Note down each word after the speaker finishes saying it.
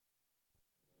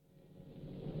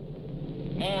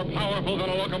more powerful than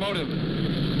a locomotive.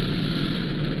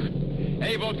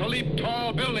 Able to leap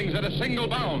tall buildings at a single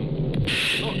bound.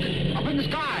 Look, up in the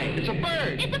sky. It's a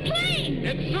bird. It's a plane.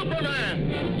 It's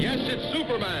Superman. Yes, it's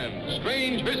Superman.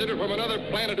 Strange visitor from another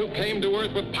planet who came to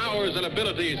Earth with powers and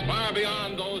abilities far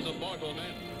beyond those of mortal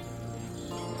men.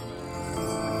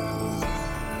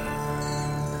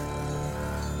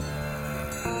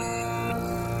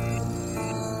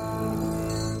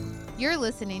 You're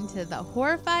listening to the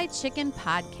Horrified Chicken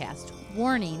Podcast.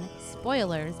 Warning,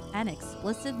 spoilers, and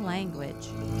explicit language.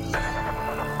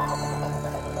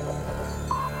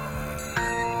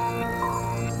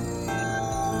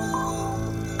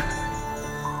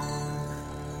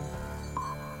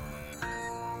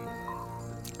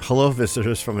 Hello,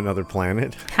 visitors from another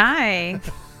planet. Hi.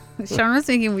 Sean was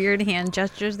making weird hand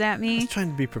gestures at I me. was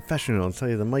trying to be professional and tell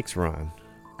you the mics were on.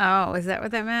 Oh, is that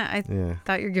what that meant? I Yeah.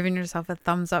 thought you were giving yourself a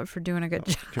thumbs up for doing a good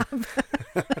job.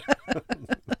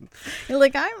 You're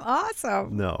like, I'm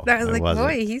awesome. No, I was I like, wasn't.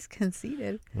 boy, he's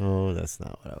conceited. Oh, that's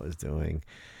not what I was doing.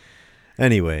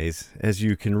 Anyways, as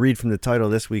you can read from the title,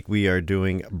 this week we are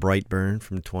doing Brightburn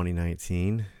from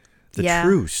 2019. The Yeah.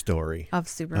 true story Of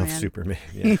Superman. of Superman.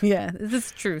 Yeah. Yeah, this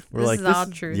is truth. We're this like, is all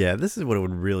truth. Yeah, this is what it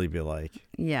would really be like.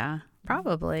 Yeah,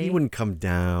 probably. He wouldn't come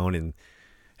down and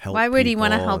help Why would he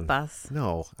want to people help and- us?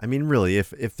 No, I mean, really, if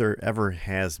there ever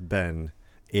has been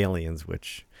aliens,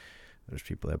 which there's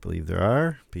people that believe there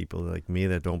are, people like me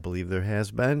that don't believe there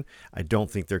has been, I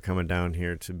don't think they're coming down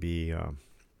here to be,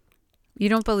 You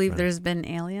don't believe Right. there's been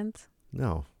aliens?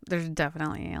 no, There's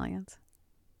definitely aliens.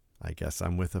 I guess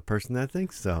I'm with a person that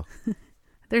thinks so.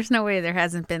 There's no way there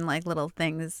hasn't been like little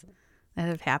things that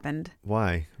have happened.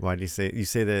 Why? Why do you say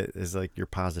that as like you're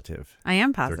positive? I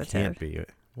am There positive. can't be.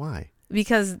 Why?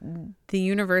 Because the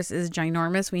universe is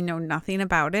ginormous. We know nothing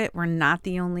about it. We're not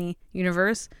the only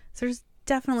universe. So there's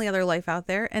definitely other life out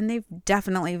there, and they've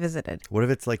definitely visited. What if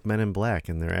it's like Men in Black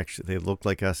and they look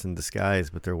like us in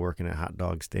disguise, but they're working at hot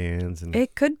dog stands and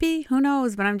It could be. Who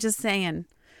knows? But I'm just saying.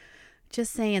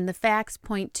 Just saying. The facts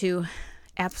point to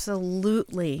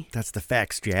absolutely. that's the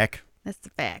facts, Jack. That's the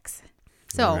facts.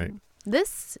 So All right.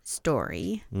 this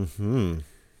story Mm-hmm.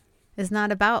 is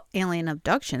not about alien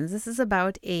abductions. This is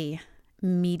about a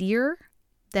meteor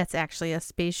that's actually a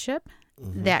spaceship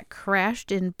Mm-hmm. that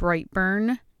crashed in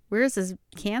Brightburn. Where is this?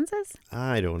 Kansas?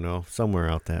 I don't know. Somewhere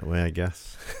out that way, I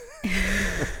guess.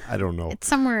 I don't know. It's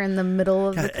somewhere in the middle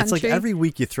of God, the country. it's like every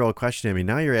week you throw a question at me.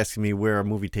 Now you're asking me where a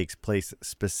movie takes place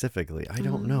specifically. I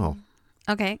don't know.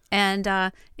 Okay. And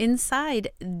inside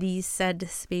the said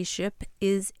spaceship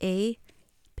is a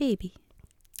baby.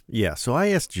 Yeah, so I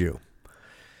asked you,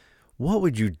 what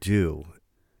would you do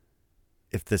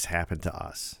if this happened to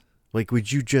us? Like,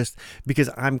 would you just, because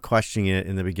I'm questioning it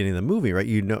in the beginning of the movie, right?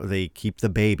 You know, they keep the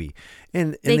baby.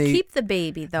 And They keep the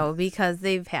baby, though, because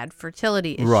they've had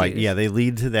fertility issues. Right, yeah, they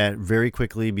lead to that very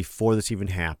quickly before this even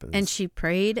happens. And she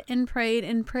prayed and prayed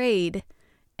and prayed,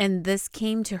 and this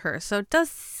came to her. So it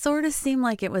does sort of seem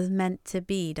like it was meant to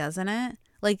be, doesn't it?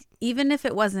 Like, even if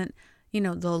it wasn't,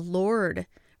 the Lord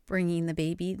bringing the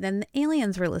baby, then the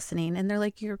aliens were listening, and they're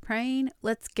like, you're praying?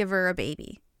 Let's give her a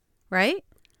baby, right?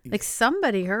 Like,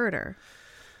 somebody heard her.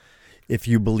 If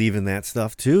you believe in that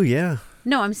stuff too, yeah.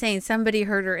 No, I'm saying somebody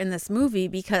heard her in this movie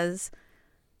because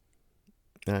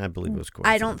I believe it was cool.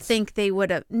 I don't think they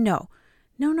would have. No.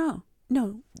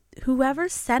 Whoever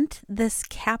sent this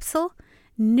capsule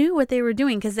knew what they were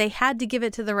doing because they had to give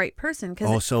it to the right person.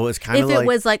 Oh, so it's kind if of like... it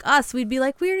was like us, we'd be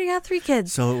like, we already got 3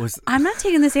 kids. So it was... I'm not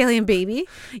taking this alien baby.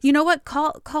 You know what?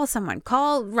 Call someone.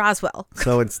 Call Roswell.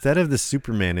 So instead of the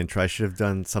Superman intro, I should have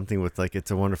done something with like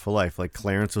It's a Wonderful Life. Like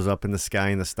Clarence was up in the sky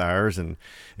in the stars, and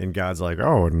God's like,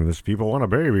 oh, and these people want a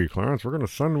baby, Clarence. We're gonna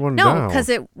send one No, down. because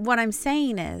what I'm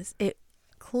saying is it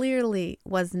clearly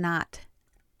was not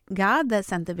God that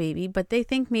sent the baby, but they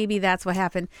think maybe that's what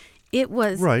happened. It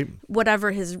was Right.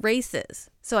 whatever his race is.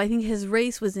 So I think his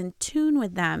race was in tune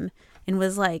with them and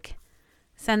was like,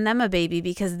 send them a baby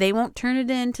because they won't turn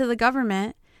it into the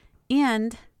government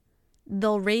and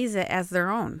they'll raise it as their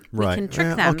own. Right. We can trick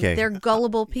Yeah, them. okay. They're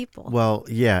gullible people. Well,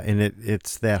 yeah, and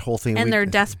it's that whole thing. And they're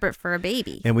desperate for a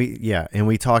baby. And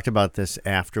we talked about this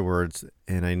afterwards,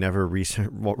 and I never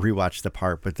rewatched the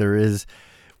part, but there is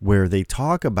where they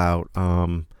talk about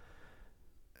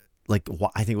like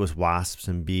I think it was wasps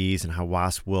and bees, and how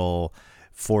wasps will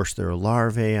force their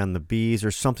larvae on the bees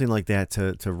or something like that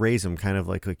to raise them, kind of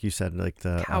like you said, like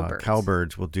the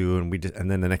cowbirds will do.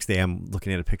 And then the next day I'm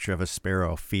looking at a picture of a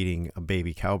sparrow feeding a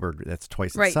baby cowbird that's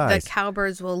twice its size. The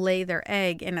cowbirds will lay their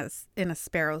egg in a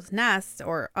sparrow's nest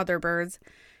or other birds,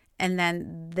 and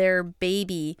then their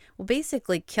baby will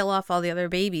basically kill off all the other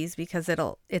babies because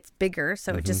it's bigger,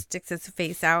 so it just sticks its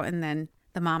face out, and then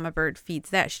the mama bird feeds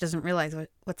that. She doesn't realize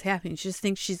what's happening. She just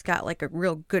thinks she's got like a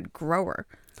real good grower.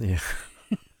 Yeah.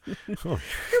 Oh.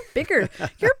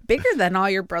 You're bigger than all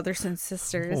your brothers and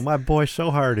sisters. Oh, my boy's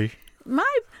so hardy. My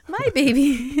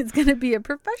baby is going to be a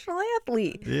professional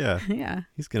athlete. Yeah. Yeah.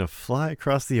 He's going to fly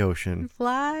across the ocean.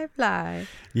 Fly.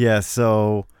 Yeah,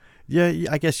 so, yeah,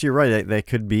 I guess you're right. That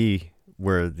could be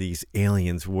where these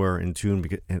aliens were in tune,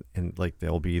 because, and like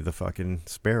they'll be the fucking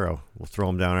sparrow. We'll throw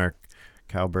them down our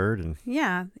cowbird.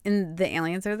 Yeah, and the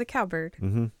aliens are the cowbird.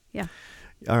 Mm-hmm. Yeah.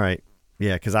 All right.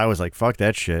 Yeah, because I was like, fuck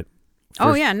that shit.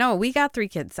 Oh, yeah, no, we got 3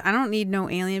 kids. I don't need no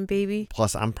alien baby.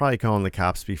 Plus, I'm probably calling the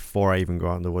cops before I even go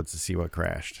out in the woods to see what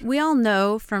crashed. We all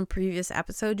know from previous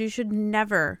episodes you should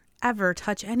never, ever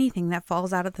touch anything that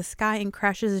falls out of the sky and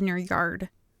crashes in your yard.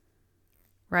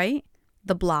 Right?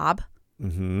 The blob.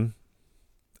 Mm-hmm.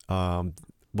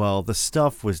 Well, the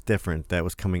stuff was different that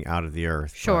was coming out of the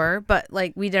earth. Sure, but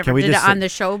like we never did it on the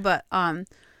show, but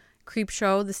Creep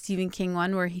Show, the Stephen King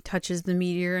one where he touches the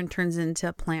meteor and turns into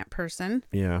a plant person.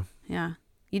 Yeah. Yeah.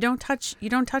 You don't touch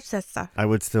that stuff. I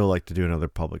would still like to do another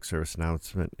public service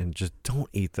announcement and just don't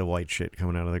eat the white shit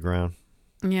coming out of the ground.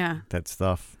 Yeah. That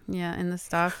stuff. Yeah, and the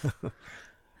stuff.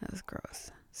 That was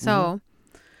gross. So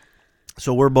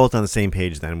So we're both on the same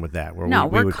page then with that.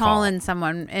 We're calling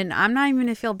someone, and I'm not even going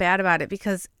to feel bad about it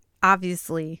because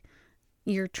obviously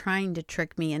you're trying to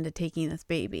trick me into taking this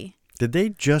baby. Did they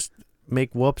just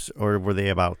make whoops, or were they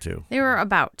about to? They were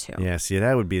about to. Yeah, see,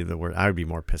 that would be the word. I would be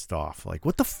more pissed off. Like,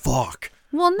 what the fuck?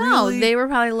 Well, no, really? They were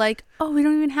probably like, oh, we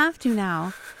don't even have to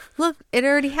now. Look, it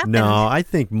already happened. No, I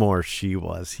think more she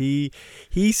was. He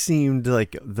seemed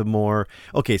like the more...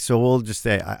 Okay, so we'll just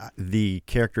say the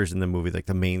characters in the movie, like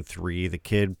the main 3, the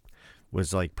kid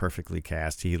was like perfectly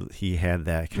cast. He had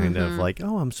that kind of like,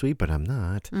 oh, I'm sweet, but I'm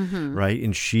not. Right?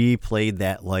 And she played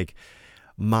that like...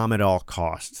 mom at all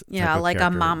costs. Yeah, like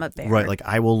character. a mama bear. Right, like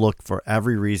I will look for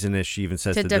every reason, as she even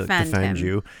says, to defend him.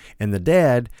 you. And the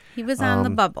dad... He was on the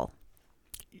bubble.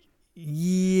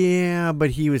 Yeah,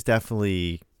 but he was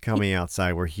definitely coming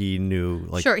outside where he knew...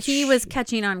 like Sure, he was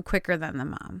catching on quicker than the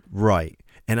mom. Right.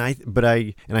 And I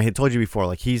had told you before,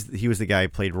 like he was the guy who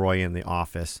played Roy in The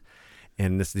Office.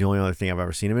 And this is the only other thing I've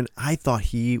ever seen him in. I thought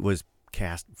he was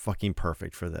cast fucking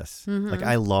perfect for this. Like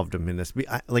I loved him in this.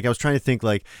 I was trying to think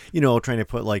like, trying to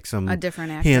put like a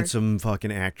different actor, handsome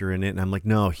fucking actor in it, and I'm like,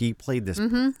 no, he played this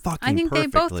fucking I think perfectly. They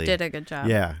both did a good job.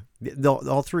 Yeah,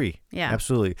 all 3. Yeah,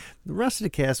 absolutely. The rest of the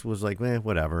cast was like,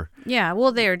 whatever. Yeah,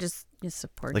 well, they were just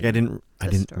supporting. Like I didn't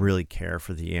really care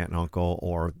for the aunt and uncle,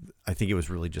 or I think it was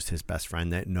really just his best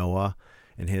friend, that Noah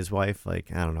and his wife. Like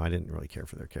I don't know, I didn't really care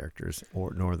for their characters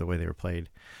nor the way they were played.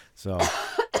 So.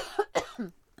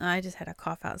 I just had to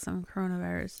cough out some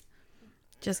coronavirus.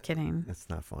 Just kidding. That's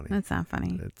not funny. That's not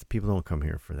funny. People don't come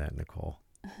here for that, Nicole.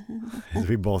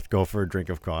 We both go for a drink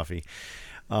of coffee.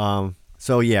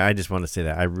 So yeah, I just want to say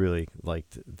that I really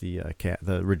liked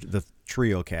the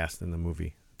trio cast in the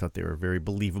movie. I thought they were very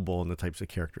believable in the types of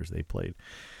characters they played.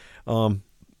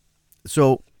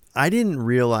 So I didn't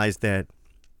realize that.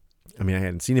 I mean, I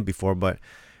hadn't seen it before, but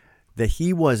that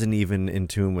he wasn't even in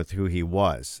tune with who he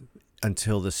was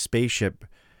until the spaceship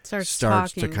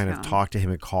starts to kind of talk to him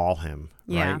and call him.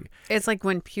 Yeah. Right? It's like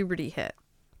when puberty hit.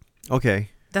 Okay.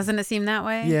 Doesn't it seem that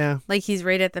way? Yeah. Like he's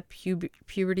right at the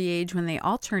puberty age when they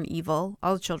all turn evil.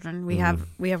 All the children. We have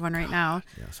one right now.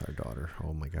 Yes, our daughter.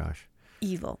 Oh my gosh.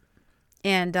 Evil.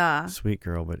 And sweet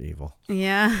girl, but evil.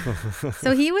 Yeah.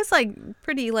 So he was like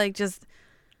pretty like just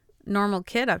normal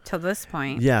kid up till this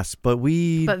point. Yes, but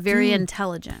very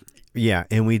intelligent. Yeah,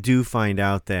 and we do find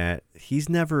out that he's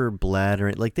never bled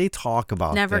or like they talk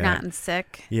about never that. Gotten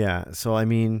sick. Yeah, so I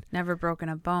mean, never broken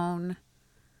a bone.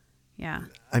 Yeah.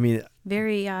 I mean,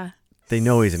 very they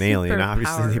know he's an alien.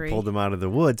 Obviously, they pulled him out of the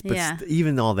woods, but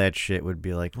even all that shit would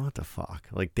be like, what the fuck?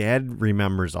 Like Dad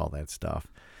remembers all that stuff.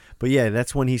 But yeah,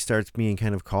 that's when he starts being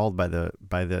kind of called by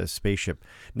the spaceship.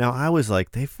 Now I was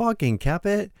like, they fucking kept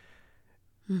it.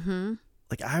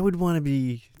 Like I would want to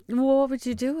be. Well, what would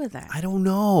you do with it? I don't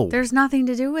know. There's nothing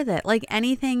to do with it. Like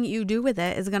anything you do with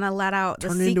it is going to let out the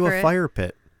secret. Turn it into a fire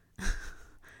pit.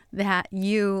 That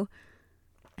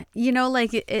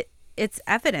like it's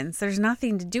evidence. There's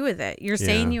nothing to do with it. You're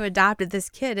saying you adopted this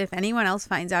kid. If anyone else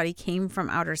finds out he came from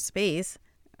outer space,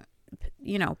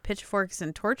 pitchforks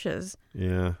and torches.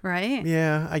 Yeah. Right?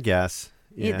 Yeah, I guess.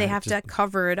 Yeah, they have to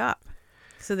cover it up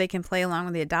so they can play along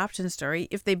with the adoption story.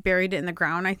 If they buried it in the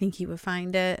ground, I think he would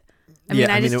find it.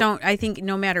 I think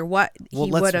no matter what,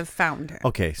 he would have found her.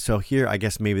 Okay, so here, I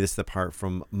guess maybe this is the part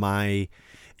from my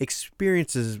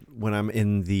experiences when I'm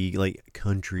in the like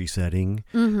country setting,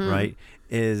 right,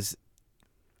 is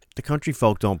the country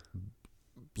folk don't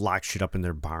lock shit up in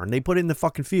their barn. They put it in the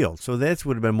fucking field. So that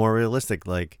would have been more realistic.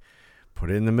 Like, put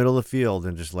it in the middle of the field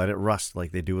and just let it rust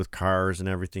like they do with cars and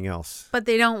everything else. But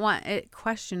they don't want it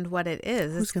questioned what it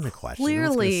is. Who's going to question?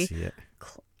 Clearly, see it?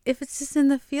 If it's just in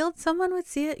the field, someone would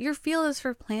see it. Your field is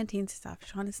for planting stuff,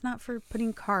 Sean. It's not for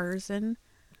putting cars in.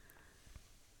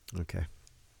 Okay.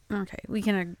 Okay, we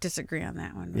can disagree on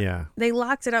that one. Yeah. They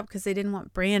locked it up because they didn't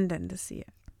want Brandon to see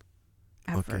it.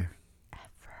 Ever. Okay.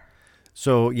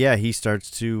 So yeah, he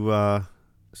starts to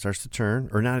turn,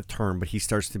 or not a turn, but he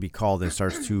starts to be called and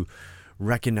starts to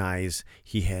recognize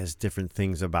he has different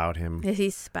things about him.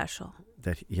 He's special.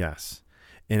 Yes.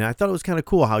 And I thought it was kind of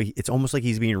cool how it's almost like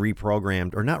he's being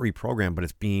reprogrammed, or not reprogrammed, but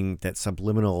it's being that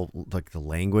subliminal, like the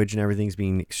language and everything's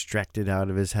being extracted out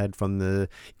of his head from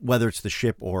whether it's the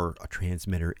ship or a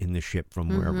transmitter in the ship from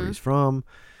wherever he's from.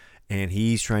 And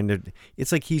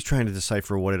it's like he's trying to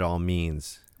decipher what it all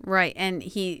means. Right. And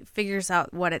he figures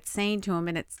out what it's saying to him,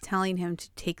 and it's telling him to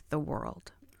take the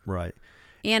world. Right.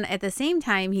 And at the same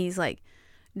time, he's like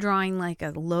drawing like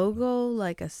a logo,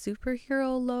 like a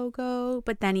superhero logo.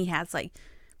 But then he has like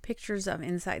pictures of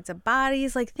insides of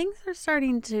bodies. Like, things are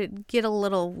starting to get a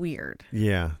little weird.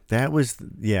 Yeah. That was,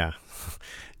 yeah.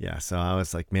 Yeah. So I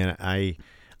was like, man, I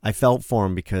felt for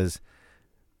him, because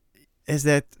as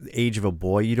that age of a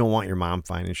boy, you don't want your mom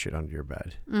finding shit under your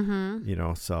bed. You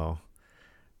know, so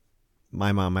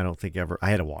my mom, I don't think ever,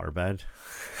 I had a waterbed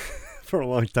for a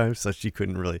long time, so she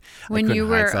couldn't really, when you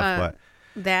were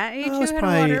that age, you had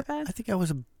a waterbed? I think I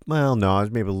was, I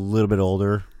was maybe a little bit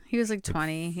older. He was like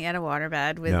 20. He had a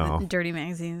waterbed with dirty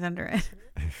magazines under it.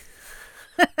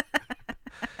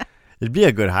 It'd be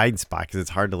a good hiding spot because it's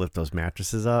hard to lift those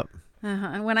mattresses up.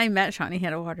 When I met Sean, he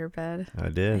had a waterbed. I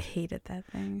did. I hated that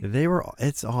thing.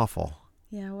 It's awful.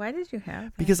 Yeah, why did you have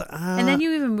it? Because and then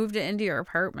you even moved it into your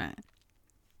apartment.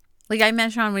 Like, I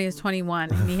met Sean when he was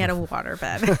 21 and he had a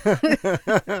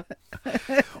waterbed.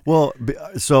 Well,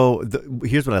 so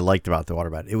here's what I liked about the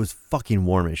waterbed. It was fucking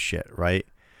warm as shit, right?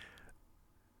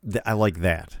 I like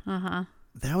that.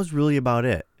 That was really about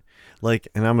it. Like,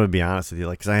 and I'm going to be honest with you,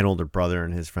 like, because I had an older brother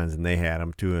and his friends, and they had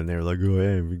them too, and they were like, oh,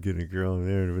 hey, we're getting a girl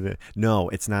in there. No,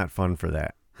 it's not fun for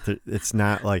that. It's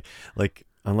not like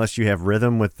unless you have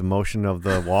rhythm with the motion of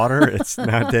the water, it's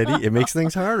not that easy. It makes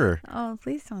things harder. Oh,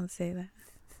 please don't say that.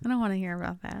 I don't want to hear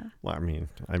about that. Well, I mean,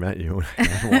 I met you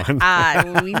when I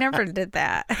had one. We never did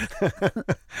that.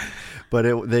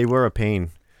 But they were a pain.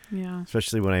 Yeah.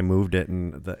 Especially when I moved it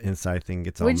and the inside thing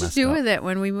gets all messed up. What'd you do with it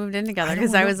when we moved in together?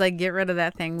 Because I was like, get rid of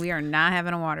that thing. We are not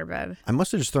having a waterbed. I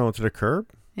must have just thrown it to the curb.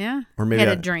 Yeah. Or maybe had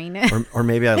to drain it. or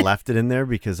maybe I left it in there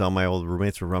because all my old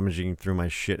roommates were rummaging through my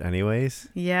shit anyways.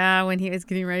 Yeah. When he was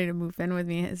getting ready to move in with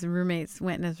me, his roommates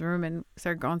went in his room and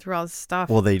started going through all his stuff.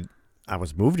 Well, I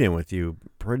was moved in with you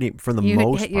for the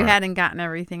most part. You hadn't gotten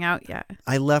everything out yet.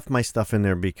 I left my stuff in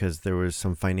there because there was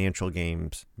some financial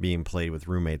games being played with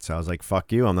roommates. So I was like,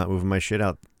 fuck you. I'm not moving my shit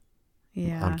out.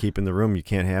 Yeah. I'm keeping the room. You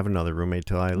can't have another roommate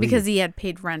till I leave. Because he had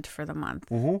paid rent for the month.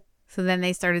 Mm-hmm. So then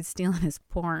they started stealing his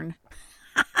porn.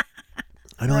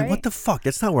 I'm like, what the fuck?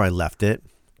 That's not where I left it.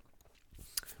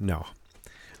 No.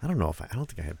 I don't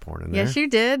think I had porn in there. Yes, you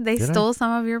did. They stole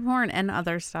some of your porn and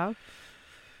other stuff.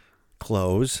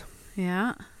 Clothes.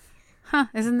 Yeah. Huh.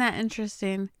 Isn't that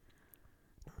interesting?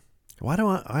 Why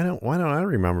don't I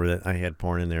remember that I had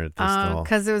porn in there at this stall?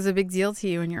 Because it was a big deal to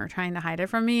you and you were trying to hide it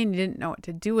from me and you didn't know what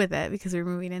to do with it because we were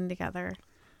moving in together.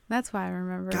 That's why I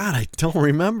remember. God, I don't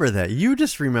remember that. You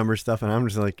just remember stuff and I'm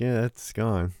just like, yeah, it's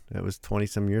gone. That was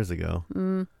 20-some years ago.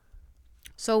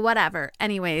 So whatever.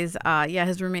 Anyways,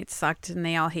 his roommates sucked and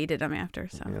they all hated him after.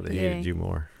 So yeah, they hated you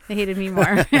more. They hated me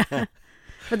more.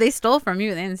 But they stole from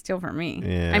you. They didn't steal from me.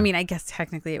 Yeah. I mean, I guess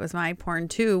technically it was my porn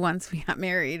too once we got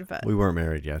married. But we weren't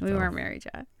married yet. We weren't married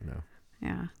yet. No.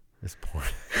 Yeah. It's porn.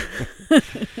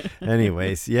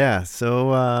 Anyways, yeah.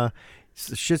 So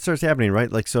shit starts happening, right?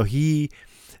 Like, so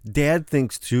Dad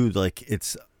thinks too, like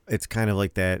it's kind of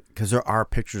like that because there are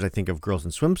pictures I think of girls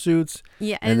in swimsuits.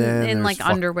 Yeah, and like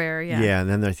underwear. Yeah. Yeah, and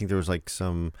then I think there was like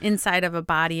some inside of a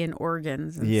body and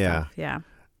organs. And stuff. Yeah.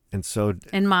 And so...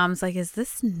 And Mom's like, is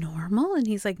this normal? And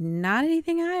he's like, not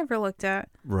anything I ever looked at.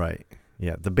 Right.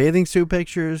 Yeah. The bathing suit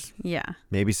pictures. Yeah.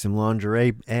 Maybe some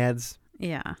lingerie ads.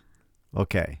 Yeah.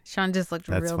 Okay. Sean just looked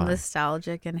real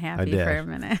nostalgic and happy for a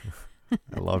minute.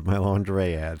 I loved my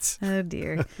lingerie ads. Oh,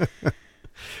 dear.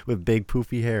 With big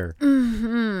poofy hair.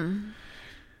 Mm-hmm.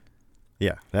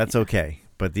 Yeah, that's okay.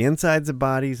 But the insides of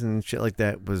bodies and shit like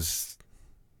that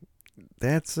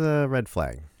that's a red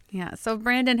flag. Yeah, so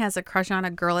Brandon has a crush on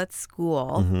a girl at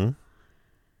school. Mm-hmm.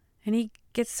 And he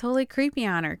gets totally creepy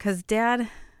on her because Dad,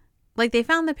 like, they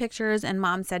found the pictures and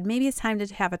Mom said maybe it's time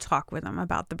to have a talk with him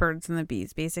about the birds and the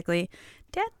bees. Basically,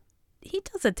 Dad, he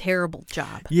does a terrible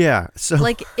job. Yeah. So,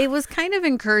 like, it was kind of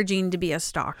encouraging to be a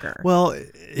stalker. Well,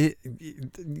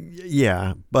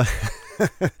 yeah, but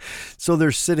so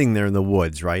they're sitting there in the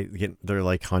woods, right? They're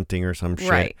like hunting or some shit.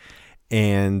 Right.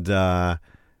 And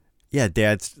yeah,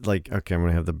 Dad's like, okay, I'm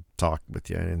going to have the talk with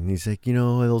you. And he's like,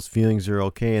 those feelings are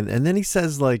okay. And then he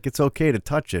says, like, it's okay to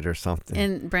touch it or something.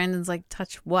 And Brandon's like,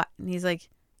 touch what? And he's like,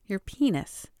 your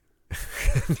penis.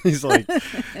 He's like,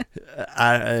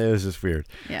 it was just weird.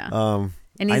 Yeah.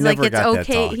 And he's like, it's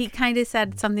okay. He kind of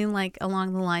said something like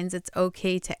along the lines, it's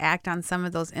okay to act on some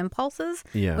of those impulses.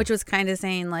 Yeah. Which was kind of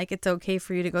saying, like, it's okay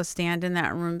for you to go stand in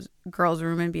that girl's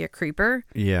room and be a creeper.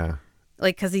 Yeah.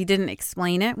 Like, because he didn't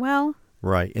explain it well.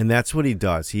 Right. And that's what he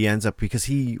does. He ends up, because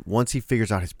once he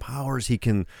figures out his powers, he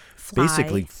can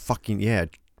basically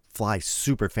fly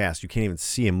super fast. You can't even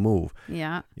see him move.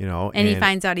 Yeah. And he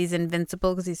finds out he's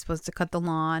invincible because he's supposed to cut the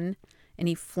lawn. And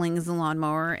he flings the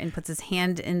lawnmower and puts his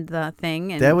hand in the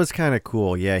thing. And that was kind of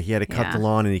cool. Yeah, he had to cut the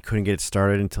lawn and he couldn't get it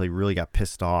started until he really got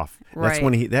pissed off. Right. That's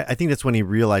when I think that's when he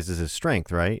realizes his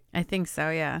strength, right? I think so,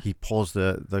 yeah. He pulls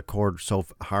the cord so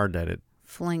hard that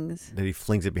he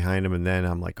flings it behind him, and then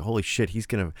I'm like, holy shit, he's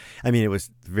gonna. I mean, it was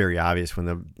very obvious when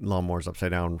the lawnmower's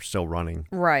upside down, still running.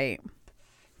 Right.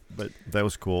 But that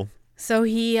was cool. So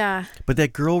he. But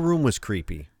that girl room was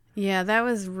creepy. Yeah, that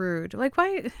was rude. Like,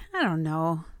 why? I don't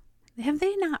know. Have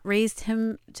they not raised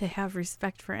him to have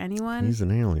respect for anyone? He's an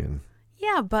alien.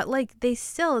 Yeah, but like they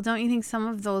still, don't you think some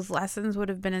of those lessons would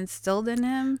have been instilled in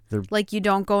him? Like, you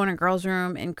don't go in a girl's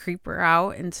room and creep her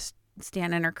out and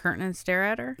stand in her curtain and stare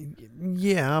at her?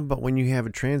 Yeah, but when you have a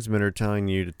transmitter telling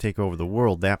you to take over the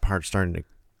world, that part's starting to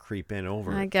creep in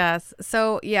over. I guess.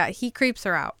 So, yeah, he creeps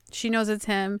her out. She knows it's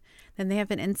him. Then they have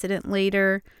an incident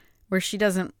later where she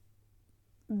doesn't.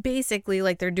 Basically,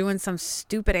 like, they're doing some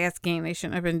stupid ass game they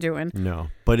shouldn't have been doing. No,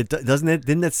 but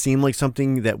didn't that seem like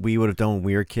something that we would have done when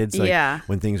we were kids? Like, yeah.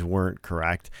 When things weren't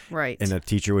correct, right? And a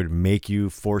teacher would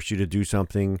force you to do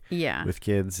something. Yeah. With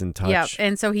kids and touch. Yeah,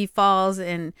 and so he falls,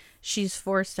 and she's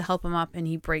forced to help him up, and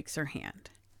he breaks her hand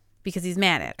because he's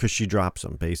mad at her. Because she drops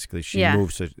him. Basically, she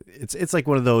moves. It's like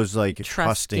one of those like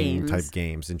trusting type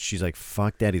games, and she's like,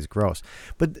 "Fuck that, he's gross."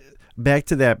 But back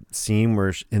to that scene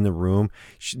where in the room,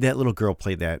 that little girl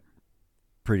played that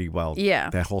pretty well. Yeah.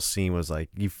 That whole scene was like,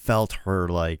 you felt her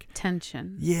like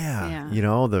tension. Yeah.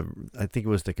 I think it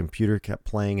was the computer kept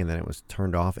playing and then it was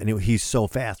turned off and he's so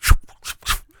fast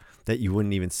that you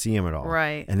wouldn't even see him at all.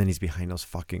 Right. And then he's behind those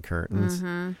fucking curtains.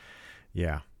 Mm-hmm.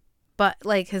 Yeah. But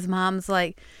like his mom's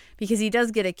like, because he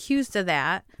does get accused of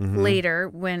that later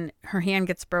when her hand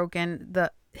gets broken,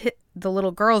 the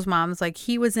little girl's mom's like,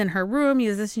 he was in her room, he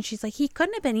was this, and she's like, he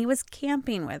couldn't have been, he was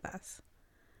camping with us.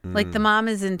 Like, the mom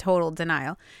is in total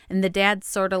denial, and the dad's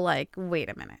sort of like, wait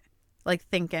a minute, like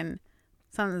thinking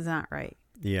something's not right.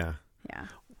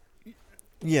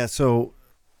 So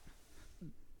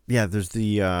there's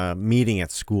the meeting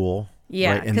at school.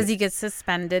 Yeah, because he gets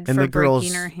suspended for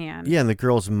breaking her hand. Yeah, and the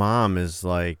girl's mom is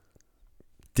like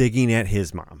digging at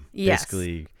his mom. Yes.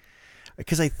 Basically.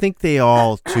 Because I think they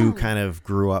all too kind of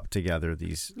grew up together,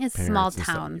 these it's parents. Small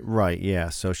town. Right, yeah.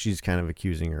 So she's kind of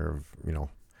accusing her of,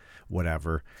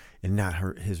 whatever, and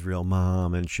not his real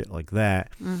mom and shit like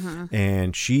that. Mm-hmm.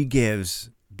 And she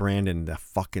gives Brandon the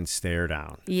fucking stare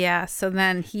down. Yeah, so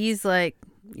then he's like,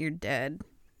 you're dead.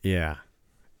 Yeah.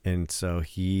 And so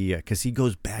because he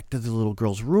goes back to the little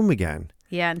girl's room again.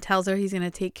 Yeah, and tells her he's going to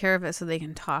take care of it so they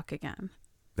can talk again.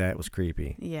 That was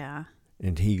creepy. Yeah.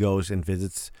 And he goes and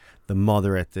visits the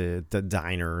mother at the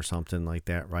diner or something like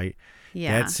that, right?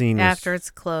 Yeah. That scene after it's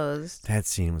closed. That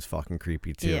scene was fucking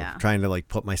creepy too. Yeah. Trying to like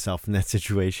put myself in that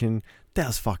situation, that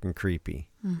was fucking creepy.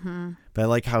 Mm-hmm. But I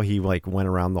like how he like went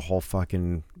around the whole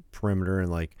fucking perimeter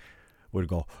and like would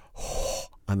go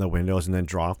on the windows and then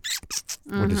draw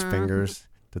with his fingers.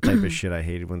 The type of shit I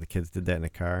hated when the kids did that in the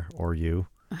car, or you.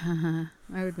 I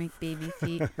would make baby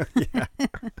feet.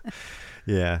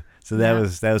 Yeah. So that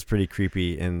was pretty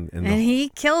creepy, and he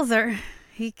kills her.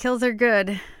 He kills her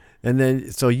good. And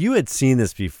then, so you had seen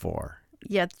this before.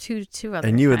 Yeah, two other.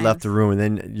 And you times. had left the room, and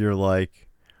then you're like,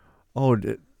 "Oh,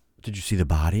 did you see the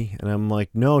body?" And I'm like,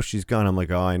 "No, she's gone." I'm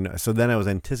like, "Oh, I know." So then I was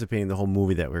anticipating the whole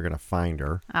movie that we were gonna find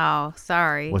her. Oh,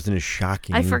 sorry. Wasn't as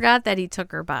shocking. I forgot that he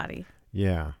took her body.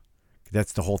 Yeah,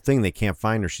 that's the whole thing. They can't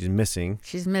find her. She's missing.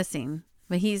 She's missing.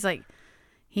 But he's like,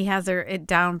 he has her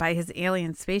down by his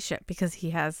alien spaceship because he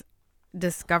has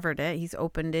discovered it. He's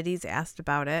opened it. He's asked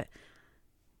about it.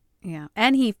 Yeah.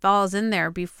 And he falls in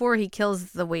there before he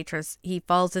kills the waitress. He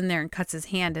falls in there and cuts his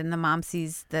hand, and the mom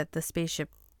sees that the spaceship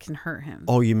can hurt him.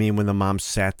 Oh, you mean when the mom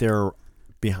sat there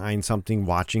behind something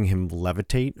watching him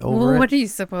levitate over well, it? What are you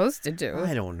supposed to do?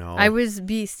 I don't know. I was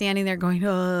standing there going,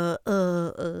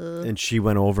 And she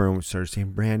went over and started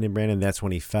saying, Brandon. That's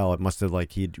when he fell. It must have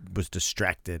he was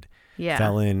distracted. Yeah.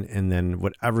 Fell in, and then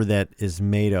whatever that is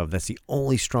made of, that's the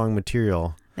only strong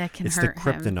material. That can it's hurt the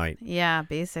kryptonite. him. Yeah,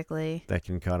 basically. That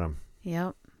can cut him.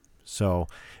 Yep. So,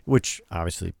 which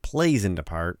obviously plays into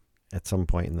part at some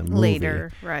point in the movie.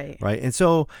 Later, right. Right. And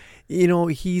so,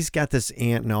 he's got this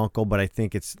aunt and uncle, but I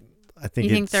think you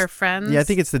think they're friends? Yeah, I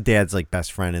think it's the dad's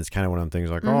best friend. It's kind of one of them things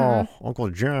oh, Uncle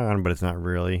John, but it's not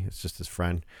really. It's just his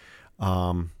friend.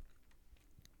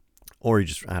 Or he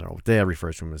just, I don't know. Dad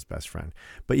refers to him as best friend.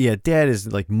 But yeah, Dad is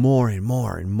more and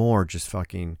more and more just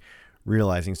fucking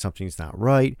realizing something's not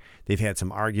right. They've had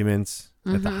some arguments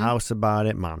at the house about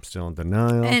it. Mom's still in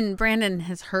denial. And Brandon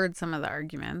has heard some of the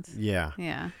arguments. Yeah.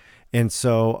 Yeah. And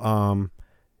so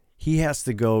he has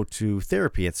to go to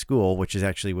therapy at school, which is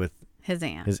actually with his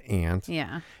aunt.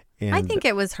 Yeah. And I think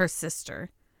it was her sister.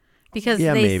 Because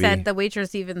maybe. Said, the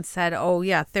waitress even said, oh,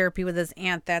 yeah, therapy with his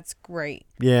aunt, that's great.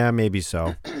 Yeah, maybe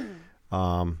so.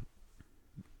 What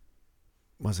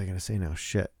was I going to say now?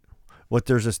 Shit.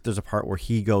 There's a part where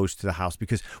he goes to the house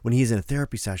because when he's in a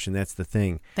therapy session, that's the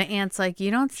thing. The aunt's like,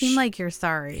 you don't seem like you're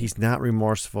sorry. He's not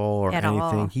remorseful or at anything.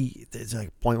 All. There's a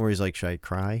point where he's like, should I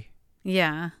cry?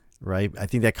 Yeah. Right? I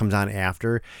think that comes on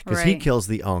after because he kills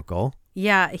the uncle.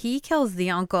 Yeah, he kills the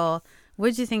uncle. What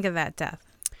did you think of that death?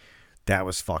 That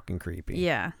was fucking creepy.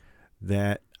 Yeah.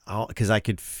 Because I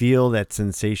could feel that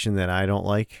sensation that I don't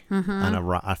like on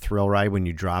a thrill ride when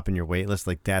you drop in your weightless.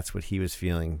 That's what he was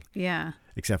feeling. Yeah.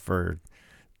 Except for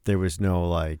there was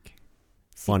no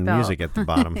fun music at the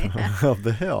bottom of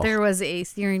the hill. There was a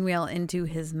steering wheel into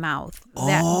his mouth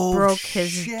that broke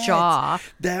his jaw.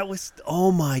 That was,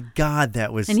 oh my God,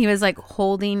 that was. And he was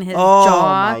holding his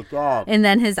jaw. Oh my God. And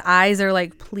then his eyes are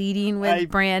pleading with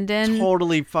Brandon.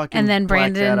 Totally fucking. And then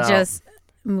Brandon just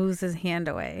moves his hand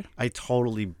away. I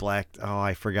totally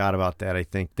I forgot about that. I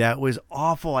think that was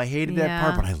awful. I hated that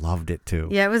part, but I loved it too.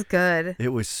 Yeah, it was good. It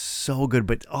was so good,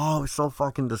 but it was so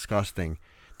fucking disgusting.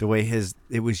 The way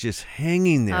it was just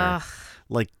hanging there,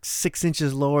 6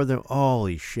 inches lower than,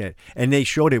 holy shit. And they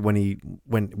showed it when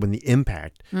the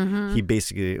impact, he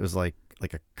basically, it was like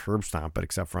a curb stomp, but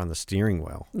except for on the steering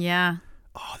wheel. Yeah.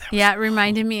 Oh, that it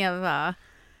reminded me of,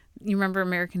 you remember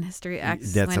American History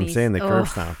X? That's what I'm saying, the curb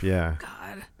stomp, yeah.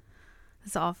 God,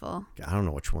 it's awful. I don't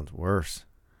know which one's worse.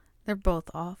 They're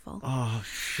both awful. Oh,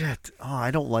 shit. Oh,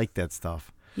 I don't like that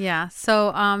stuff. Yeah,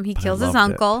 so he kills his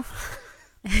uncle.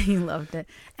 He loved it.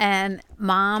 And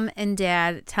Mom and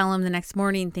Dad tell him the next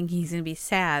morning thinking he's going to be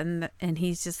sad. And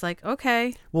he's just like,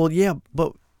 okay. Well, yeah,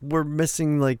 but we're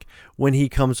missing when he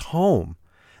comes home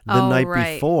the night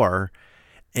before.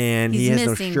 And he's he has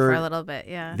missing no shirt. For a little bit,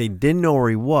 yeah. They didn't know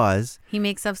where he was. He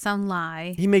makes up some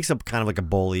lie. He makes up kind of a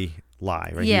bully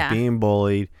lie, right? Yeah. He's being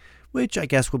bullied, which I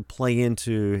guess would play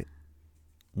into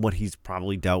what he's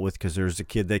probably dealt with because there's a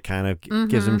kid that kind of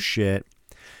gives him shit.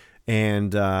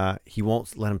 And he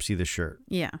won't let him see the shirt.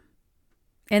 Yeah.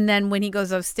 And then when he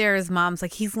goes upstairs, Mom's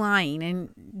like, he's lying. And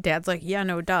Dad's like, yeah,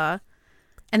 no, duh.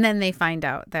 And then they find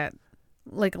out that,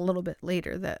 a little bit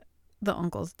later, that the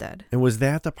uncle's dead. And was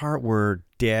that the part where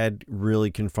Dad really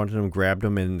confronted him, grabbed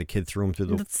him, and the kid threw him through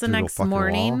the That's the next fucking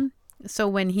morning. Wall? So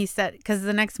when he said, because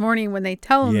the next morning when they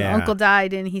tell him Uncle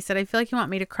died, and he said, I feel like you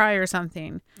want me to cry or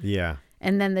something. Yeah.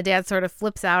 And then the dad sort of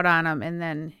flips out on him, and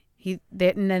then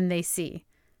they see.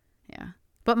 Yeah.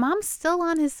 But Mom's still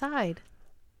on his side.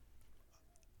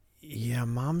 Yeah,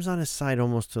 Mom's on his side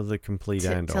almost to the complete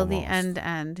end. Till the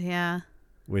end, yeah.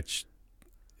 Which,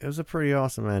 it was a pretty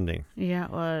awesome ending. Yeah,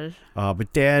 it was.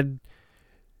 But Dad,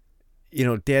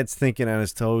 Dad's thinking on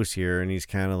his toes here, and he's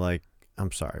kind of like,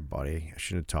 I'm sorry, buddy. I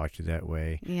shouldn't have talked to you that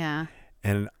way. Yeah.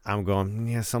 And I'm going,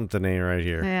 yeah, something ain't right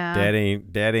here. Yeah.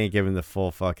 Dad ain't giving the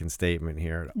full fucking statement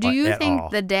here. Do you think all.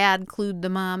 the dad clued the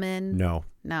mom in? No.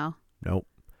 Nope.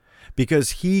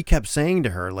 Because he kept saying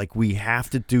to her, we have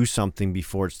to do something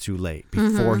before it's too late,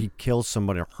 before he kills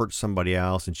somebody or hurts somebody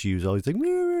else. And she was always like,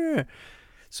 meh.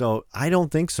 So I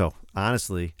don't think so.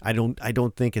 Honestly, I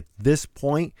don't think at this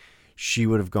point she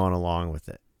would have gone along with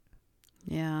it.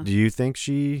 Yeah. Do you think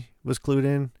she was clued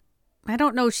in? I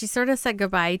don't know. She sort of said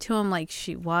goodbye to him like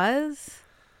she was,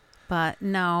 but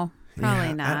no,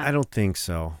 probably not. I don't think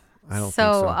so. I don't think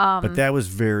so. But that was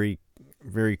very,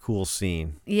 very cool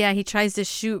scene. Yeah, he tries to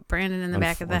shoot Brandon in the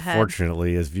back of the head.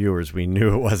 Unfortunately, as viewers, we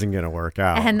knew it wasn't going to work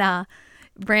out. And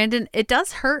Brandon, it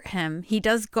does hurt him. He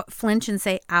does flinch and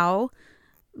say, ow.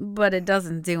 But it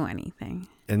doesn't do anything.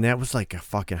 And that was like a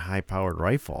fucking high-powered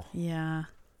rifle. Yeah.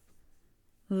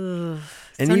 Ugh.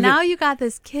 And so even, now you got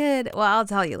this kid. Well, I'll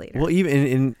tell you later. Well,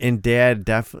 even in Dad,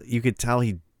 definitely, you could tell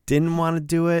he didn't want to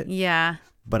do it. Yeah.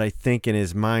 But I think in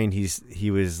his mind,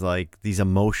 he was like, these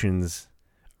emotions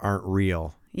aren't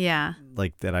real. Yeah.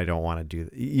 Like that I don't want to do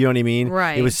that. You know what I mean?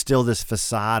 Right. It was still this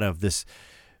facade of this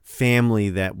family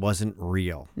that wasn't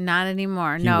real. Not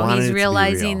anymore. He No, wanted it he's to be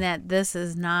realizing real. that this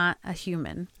is not a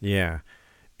human. Yeah.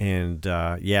 And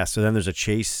so then there's a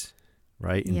chase,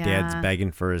 right? And Yeah. Dad's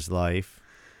begging for his life.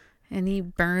 And he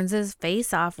burns his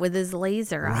face off with his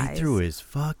laser eyes. Right through his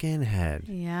fucking head.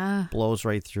 Yeah. Blows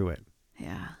right through it.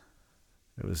 Yeah.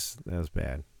 That was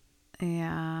bad.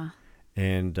 Yeah.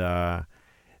 And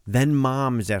then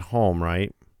Mom is at home,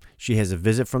 right? She has a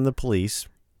visit from the police.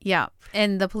 Yeah.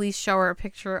 And the police show her a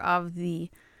picture of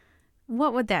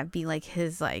what would that be? Like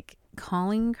his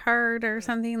calling card or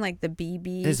something? Like the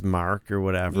BB? His mark or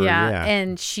whatever. Yeah.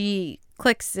 And she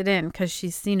clicks it in because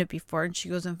she's seen it before, and she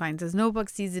goes and finds his notebook,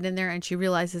 sees it in there, and she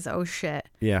realizes, oh shit.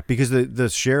 Yeah, because the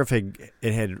sheriff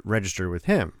had registered with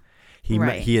him.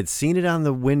 He had seen it on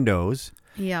the windows.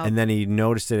 Yeah. And then he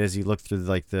noticed it as he looked through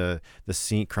like the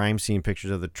crime scene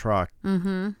pictures of the truck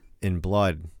in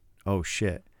blood. Oh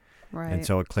shit. Right. And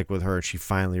so it clicked with her, and she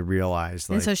finally realized.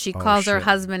 And so she calls her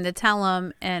husband to tell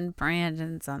him, and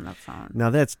Brandon's on the phone. Now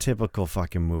that's typical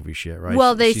fucking movie shit, right?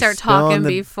 Well, they start talking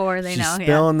before they know. She's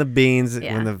spilling the beans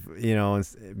Yeah. when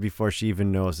before she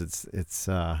even knows it's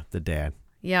the dad.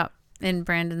 Yep.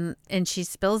 And she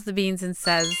spills the beans and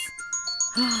says,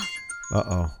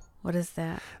 Uh-oh. What is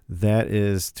that? That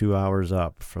is 2 hours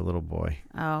up for little boy.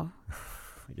 Oh.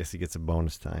 I guess he gets a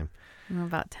bonus time.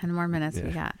 About 10 more minutes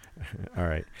we got. All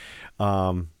right.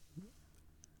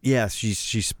 Yeah, she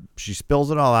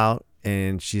spills it all out,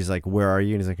 and she's like, "Where are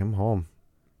you?" And he's like, "I'm home."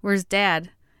 Where's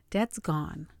Dad? Dad's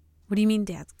gone. What do you mean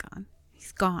Dad's gone?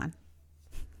 He's gone.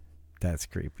 That's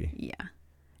creepy. Yeah.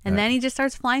 And then he just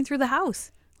starts flying through the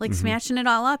house, smashing it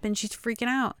all up, and she's freaking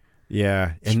out.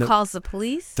 Yeah. And she calls the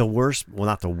police. The worst, well,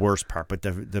 not the worst part, but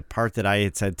the part that I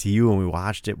had said to you when we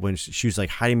watched it, when she was like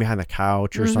hiding behind the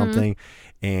couch or something,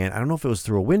 and I don't know if it was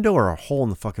through a window or a hole in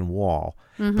the fucking wall,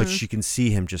 but she can see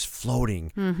him just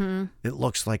floating. It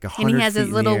looks like 100 feet in the air. And he has his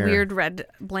little weird red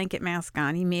blanket mask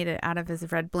on. He made it out of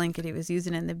his red blanket he was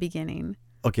using in the beginning.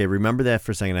 Okay, remember that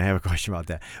for a second. I have a question about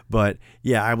that. But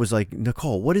yeah, I was like,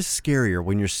 Nicole, what is scarier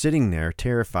when you're sitting there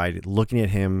terrified, looking at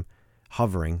him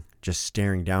hovering, just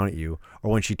staring down at you,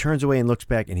 or when she turns away and looks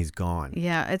back and he's gone?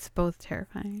 Yeah, it's both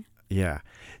terrifying. Yeah.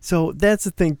 So that's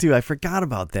the thing too. I forgot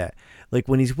about that. Like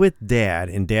when he's with Dad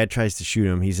and Dad tries to shoot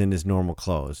him, he's in his normal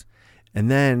clothes. And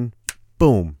then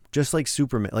boom, just like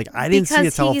Superman. Like I didn't see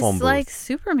a telephone booth. He's like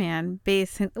Superman,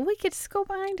 basically. We could just go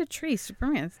behind a tree.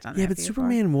 Superman's done that. Yeah, but before.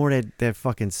 Superman wore that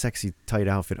fucking sexy tight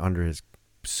outfit under his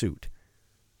suit.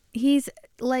 He's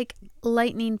like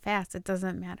lightning fast. It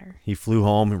doesn't matter. He flew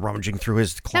home and rummaging through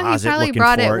his closet, he probably looking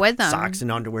brought for it with him. Socks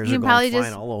and underwear He are probably going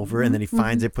flying just- all over, and then he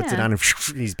finds it, puts it on, and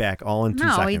he's back all in 2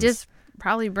 seconds. No, he just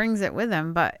probably brings it with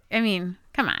him. But I mean,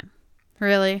 come on,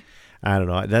 really? I don't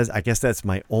know. I guess that's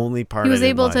my only part. He was I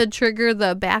didn't able like. to trigger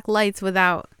the back lights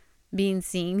without being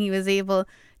seen. He was able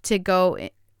to go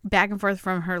back and forth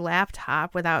from her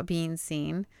laptop without being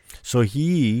seen. So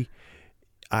he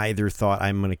either thought,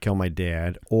 I'm going to kill my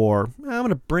dad, or I'm going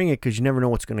to bring it because you never know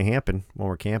what's going to happen when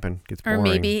we're camping. It gets boring. Or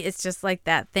maybe it's just like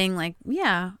that thing, like,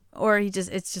 yeah. Or it's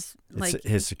just like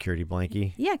his security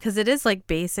blankie. Yeah, because it is like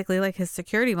basically like his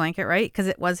security blanket, right? Because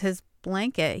it was his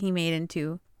blanket he made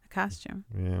into a costume.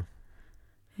 Yeah.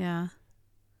 Yeah.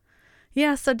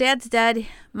 Yeah, so Dad's dead.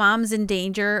 Mom's in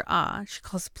danger. She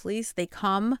calls the police. They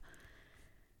come.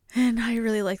 And I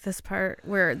really like this part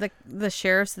where the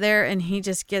sheriff's there and he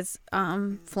just gets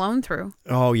flown through.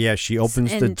 Oh, yeah. She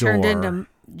opens the door. And turned into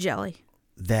jelly.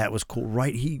 That was cool.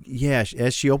 Right.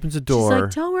 As she opens the door. She's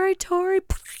like, don't worry, Tori.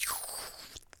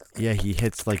 Yeah, he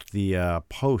hits like the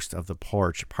post of the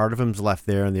porch. Part of him's left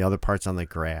there and the other part's on the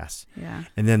grass. Yeah.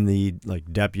 And then the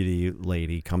deputy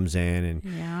lady comes in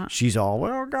and she's all,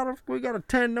 well, we got a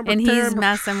 10, number 10. And he's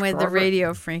messing with the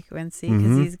radio frequency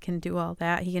because he can do all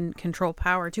that. He can control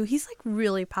power too. He's like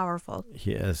really powerful.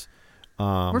 He is.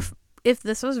 If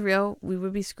this was real, we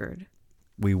would be screwed.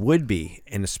 We would be.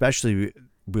 And especially,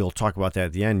 we'll talk about that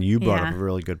at the end. You brought up a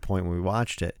really good point when we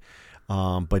watched it.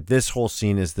 But this whole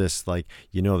scene is this, like,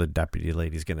 the deputy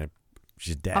lady's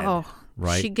she's dead. Oh,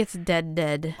 right. She gets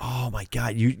dead. Oh my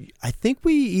God. I think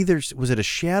we either, was it a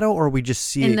shadow or we just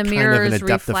see in it the kind mirror's of in a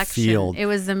depth reflection. of field. It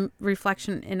was the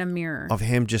reflection in a mirror. Of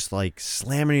him just like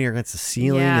slamming her against the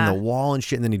ceiling and the wall and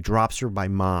shit. And then he drops her by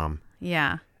Mom.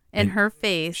 Yeah. And her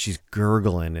face. She's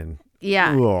gurgling and,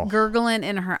 gurgling,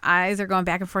 and her eyes are going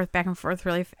back and forth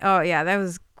really. Oh, yeah, that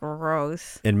was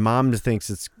gross. And Mom just thinks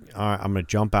it's, I'm going to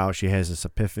jump out. She has this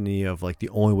epiphany of like the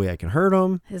only way I can hurt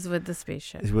him is with the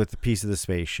spaceship. Is with the piece of the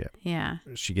spaceship. Yeah.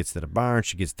 She gets to the barn.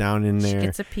 She gets down in there. She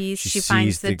gets a piece. She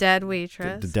finds the dead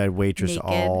waitress. The dead waitress naked.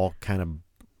 All kind of,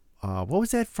 what was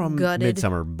that from Gutted.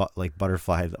 Midsommar? Like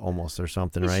butterfly almost or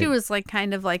something, right? She was like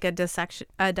kind of like a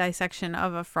dissection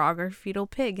of a frog or fetal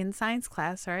pig in science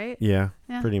class, right? Yeah,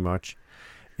 pretty much.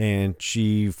 And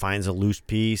she finds a loose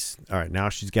piece. All right, now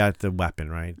she's got the weapon,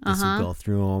 right? This will go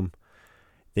through them.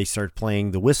 They start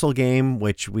playing the whistle game,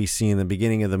 which we see in the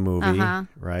beginning of the movie,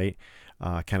 right?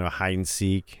 Kind of a hide and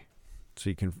seek.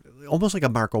 So you can, almost like a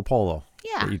Marco Polo.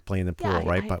 Yeah. That you'd play in the pool,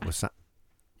 right? But with sound.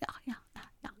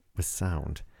 With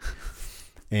sound.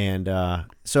 And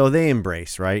so they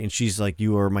embrace, right? And she's like,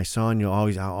 "You are my son. I'll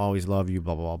always love you."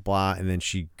 Blah blah blah blah. And then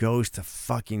she goes to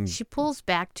fucking. She pulls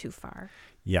back too far.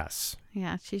 Yes.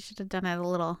 Yeah, she should have done it a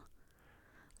little,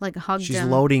 like hugged him. She's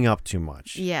loading up too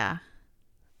much. Yeah.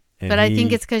 And but I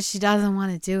think it's because she doesn't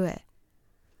want to do it.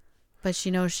 But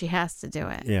she knows she has to do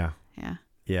it. Yeah. Yeah.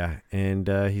 Yeah. And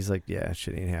he's like, "Yeah,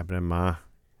 shit ain't happening, Ma.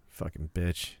 Fucking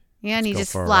bitch." Yeah, and he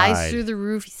just flies through the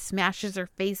roof. He smashes her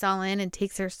face all in and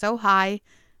takes her so high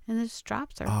and then just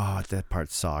drops her. Oh, that part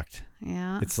sucked.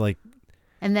 Yeah. It's like.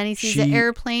 And then he sees the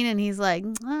airplane and he's like,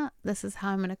 this is how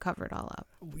I'm going to cover it all up.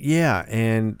 Yeah.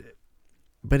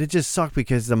 But it just sucked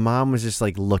because the mom was just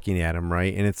like looking at him,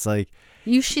 right? And it's like.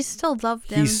 She still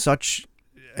loved him. He's such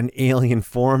an alien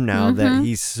form now that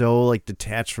he's so like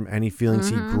detached from any feelings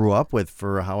he grew up with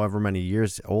for however many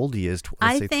years old he is.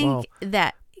 I think 12.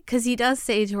 That. Because he does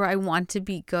say to her, "I want to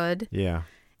be good." Yeah.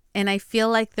 And I feel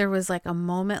like there was like a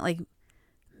moment, like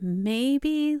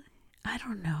maybe, I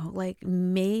don't know, like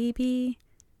maybe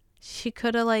she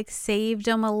could have like saved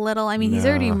him a little. I mean, he's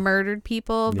already murdered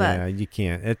people, but. Yeah, you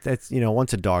can't. That's,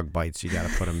 once a dog bites, you got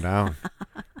to put him down.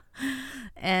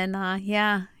 And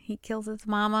he kills his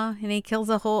mama and he kills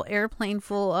a whole airplane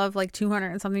full of like 200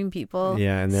 and something people.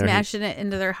 Yeah. And smashing it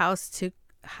into their house to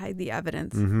hide the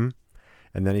evidence. Mm-hmm.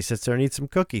 And then he sits there and eats some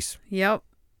cookies. Yep.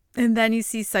 And then you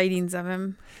see sightings of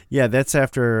him. Yeah, that's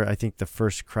after, I think, the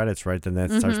first credits, right? Then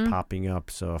that starts popping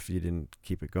up. So if you didn't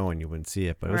keep it going, you wouldn't see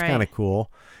it. But it was kind of cool.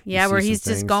 Yeah, where he's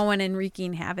just going and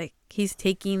wreaking havoc. He's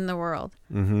taking the world.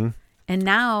 Mm-hmm. And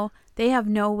now they have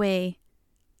no way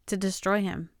to destroy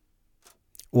him.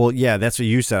 Well, yeah, that's what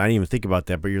you said. I didn't even think about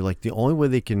that. But you're like, the only way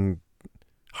they can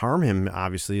harm him,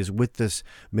 obviously, is with this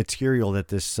material that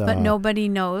this... But nobody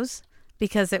knows.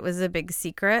 Because it was a big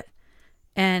secret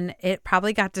and it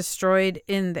probably got destroyed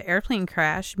in the airplane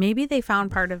crash. Maybe they found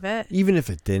part of it. Even if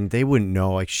it didn't, they wouldn't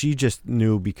know. Like she just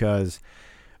knew because,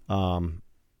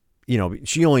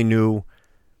 she only knew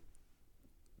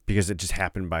because it just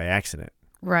happened by accident.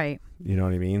 Right. You know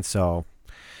what I mean? So,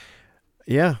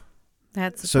 yeah.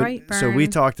 That's right, Bern. So we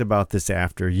talked about this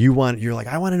after. You're like,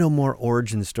 I want to know more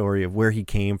origin story of where he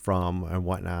came from and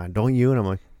whatnot. Don't you? And I'm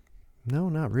like, no,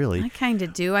 not really. I kind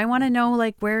of do. I want to know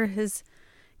like where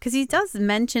because he does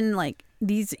mention like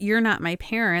these "you're not my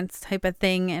parents" type of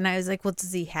thing. And I was like, well,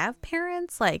 does he have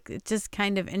parents? Like, it just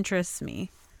kind of interests me.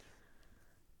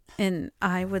 And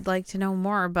I would like to know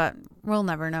more, but we'll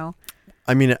never know.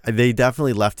 I mean, they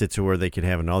definitely left it to where they could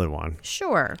have another one.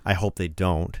 Sure. I hope they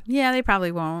don't. Yeah, they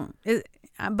probably won't.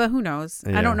 But who knows?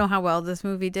 Yeah. I don't know how well this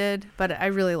movie did, but I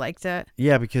really liked it.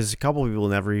 Yeah, because a couple people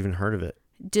never even heard of it.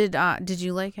 Did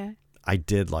you like it? I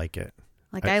did like it.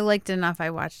 Like I liked it enough.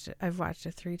 I've watched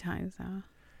it 3 times now.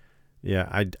 Yeah,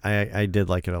 I did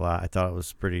like it a lot. I thought it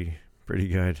was pretty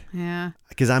good. Yeah.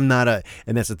 Because and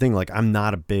that's the thing. Like I'm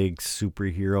not a big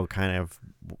superhero kind of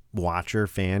watcher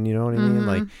fan. You know what I mean?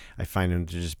 Like I find them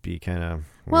to just be kind of.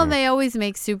 Well, they always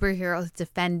make superheroes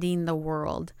defending the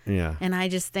world. Yeah. And I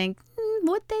just think,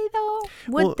 would they though?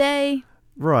 Would they?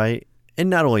 Right. And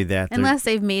not only that, unless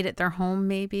they've made it their home,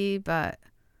 maybe. But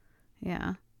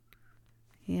yeah.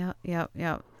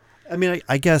 Yep. I mean,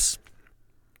 I guess,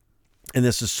 and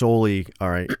this is solely, all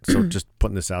right, so just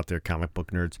putting this out there, comic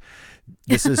book nerds,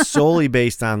 this is solely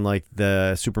based on, like,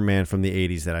 the Superman from the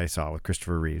 80s that I saw with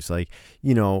Christopher Reeves. Like,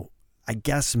 I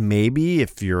guess maybe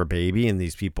if you're a baby and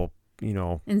these people,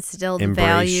 instilled embrace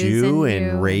values you in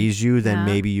and raise you, then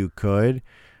maybe you could,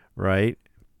 right?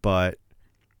 But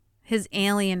his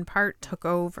alien part took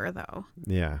over, though.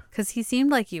 Yeah. Because he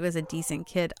seemed like he was a decent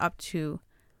kid up to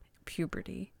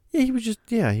puberty.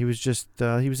 Yeah, he was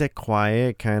that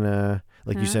quiet, kind of,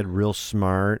 like you said, real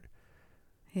smart.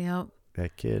 Yep.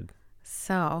 That kid.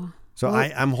 So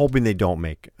I'm hoping they don't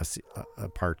make a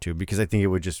part 2 because I think it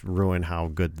would just ruin how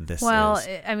good this is. Well,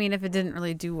 I mean, if it didn't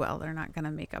really do well, they're not going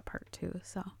to make a part 2.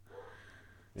 So,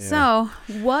 So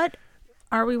what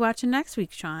are we watching next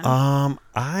week, Sean?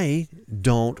 I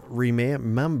don't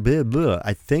remember.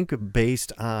 I think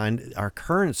based on our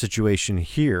current situation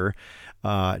here,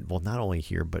 well, not only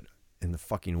here, but in the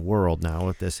fucking world now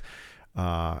with this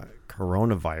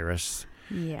coronavirus.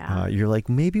 Yeah. You're like,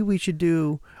 maybe we should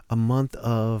do a month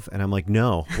of, and I'm like,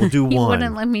 no, we'll do one. You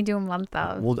wouldn't let me do a month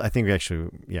of. Well, I think actually,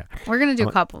 yeah. We're going to do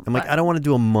a couple. I'm like, I don't want to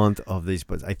do a month of these,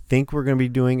 but I think we're going to be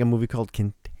doing a movie called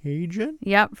Contagion.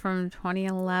 Yep, from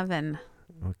 2011.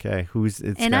 Okay,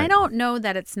 I don't know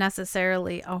that it's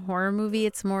necessarily a horror movie.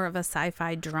 It's more of a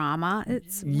sci-fi drama.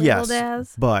 It's labeled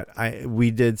as. But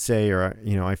we did say, or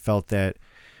I felt that.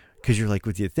 Because you're like,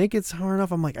 would you think it's hard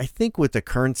enough? I'm like, I think with the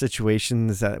current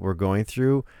situations that we're going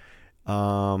through,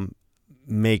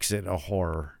 makes it a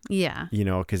horror. Yeah.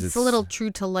 Because it's a little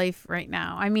true to life right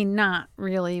now. I mean, not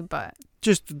really, but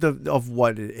just of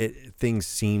what things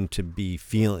seem to be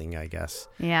feeling, I guess.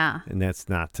 Yeah. And that's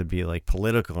not to be like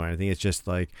political or anything. It's just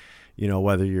like,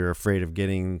 whether you're afraid of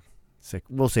getting sick.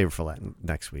 We'll save it for that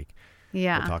next week.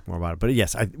 Yeah, we'll talk more about it. But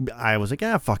yes, I was like,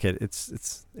 fuck it.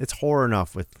 It's horror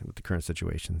enough with the current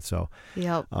situation. So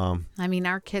yep. I mean,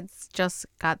 our kids just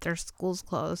got their schools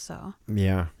closed, so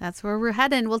yeah, that's where we're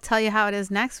heading. We'll tell you how it is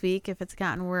next week if it's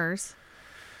gotten worse.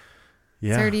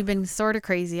 Yeah, it's already been sort of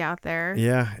crazy out there.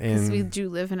 Yeah, because we do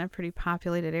live in a pretty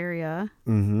populated area.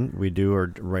 Mm-hmm. We do,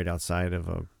 or right outside of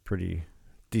a pretty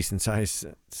decent sized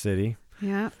city.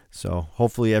 Yeah. So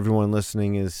hopefully everyone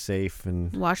listening is safe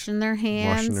and washing their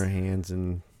hands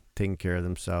and taking care of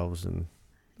themselves and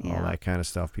all that kind of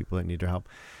stuff. People that need their help.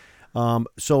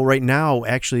 So right now,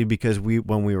 actually, because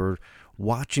when we were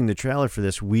watching the trailer for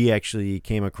this, we actually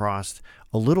came across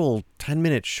a little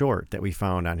 10-minute short that we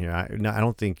found on here. I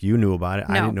don't think you knew about it.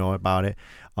 No. I didn't know about it.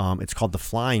 It's called The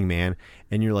Flying Man.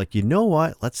 And you're like, you know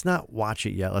what? Let's not watch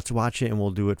it yet. Let's watch it and we'll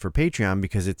do it for Patreon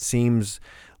because it seems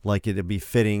like it'd be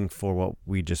fitting for what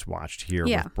we just watched here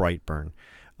with Brightburn.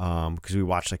 Because we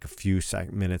watched like a few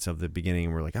minutes of the beginning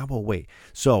and we're like, oh, well, wait.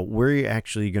 So we're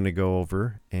actually going to go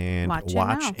over and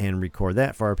watch and record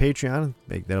that for our Patreon.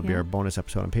 That'll be our bonus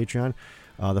episode on Patreon,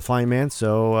 The Flying Man.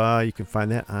 So you can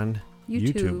find that on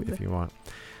YouTube if you want.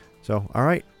 So, all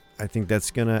right. I think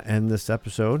that's going to end this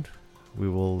episode. We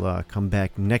will come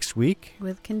back next week.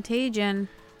 With Contagion.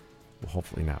 Well,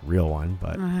 hopefully not real one,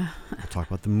 but we'll talk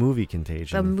about the movie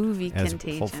Contagion. The movie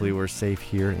Contagion. Hopefully we're safe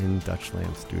here in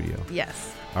Dutchland Studio.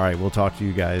 Yes. All right, we'll talk to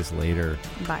you guys later.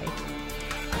 Bye.